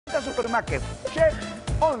Bonita Supermarket. Check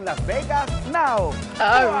on Las Vegas now.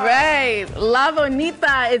 All right, La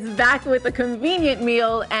Bonita is back with a convenient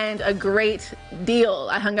meal and a great deal.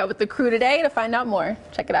 I hung out with the crew today to find out more.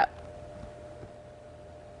 Check it out.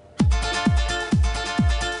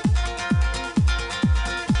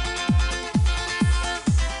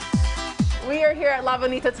 We are here at La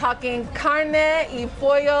Bonita talking carne y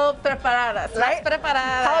pollo preparadas, right?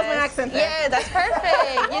 Preparadas. How was my accent there? Yeah, that's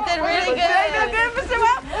perfect. You did really good. Did I do good, Mr.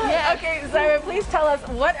 Wow? Yeah. Okay, Zaira, please tell us,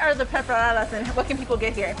 what are the preparadas and what can people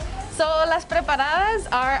get here? So las preparadas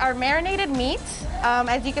are our marinated meat.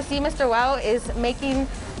 As you can see, Mr. Wow is making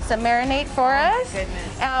some marinade for us.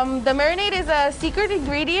 Goodness. The marinade is a secret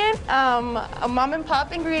ingredient, a mom and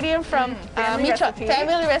pop ingredient from family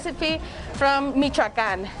recipe from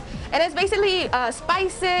Michoacán. And it's basically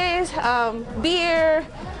spices, beer,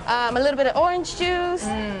 a little bit of orange juice.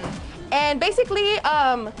 And basically,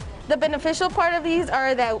 the beneficial part of these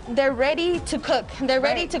are that they're ready to cook. They're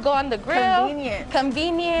ready to go on the grill.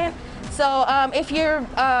 Convenient. So if you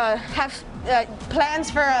have plans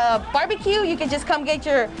for a barbecue, you can just come get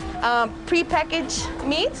your pre-packaged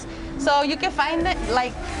meats. So you can find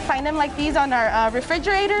them like these on our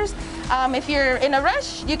refrigerators. If you're in a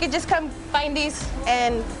rush, you can just come find these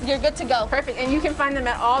and you're good to go. Perfect, and you can find them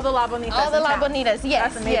at all the La Bonitas. All the La Bonitas,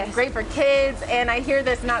 yes. That's amazing. Yes. Great for kids, and I hear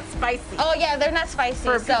that's not spicy. Oh yeah, they're not spicy.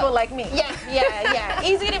 For people like me. Yeah.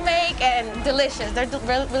 Easy to make and delicious. They're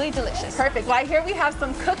really delicious. Perfect. Well, I hear we have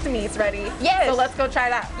some cooked meats ready. Yes. So let's go try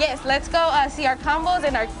that. Yes, let's go see our combos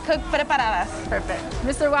and our cooked preparadas. Perfect.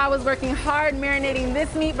 Mr. Wow was working hard marinating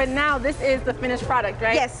this meat, but now this is the finished product,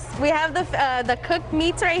 right? Yes, we have the cooked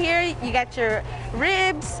meats right here. You got your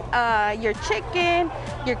ribs, your chicken,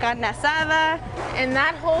 your carne asada, and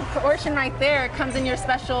that whole portion right there comes in your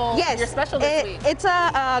special. Yes, your special this week. It's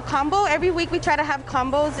a combo. Every week we try to have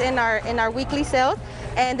combos in our weekly sales,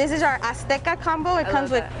 and this is our Azteca combo. It comes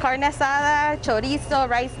with carne asada, chorizo,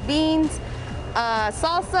 rice beans,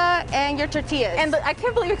 salsa, and your tortillas. And I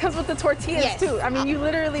can't believe it comes with the tortillas too. I mean, you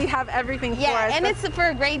literally have everything for us. Yeah, and it's for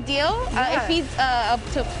a great deal. It feeds up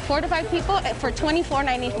to 4 to 5 people for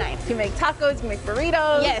 $24.99. You can make tacos, you can make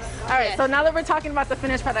burritos. Yes. All right, so now that we're talking about the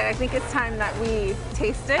finished product, I think it's time that we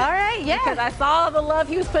taste it. All right, yeah. Because I saw the love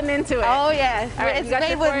he was putting into it. Oh yeah, All right, it's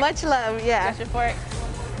made with much love, yeah. You got your fork?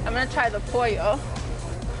 I'm gonna try the pollo.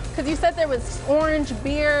 Because you said there was orange,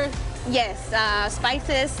 beer. Yes,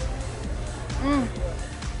 spices. Really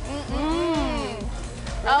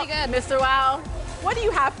good. Mr. Wow, what do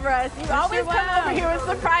you have for us? You always come over here with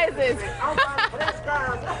surprises.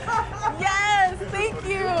 Yes, thank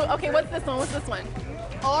you. Okay, what's this one? What's this one?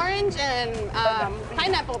 Orange and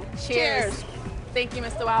pineapple. Cheers. Thank you,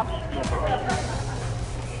 Mr. Wow.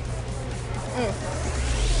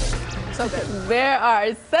 So good. There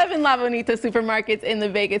are 7 La Bonita supermarkets in the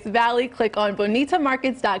Vegas Valley. Click on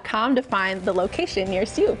bonitamarkets.com to find the location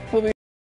nearest you. We'll be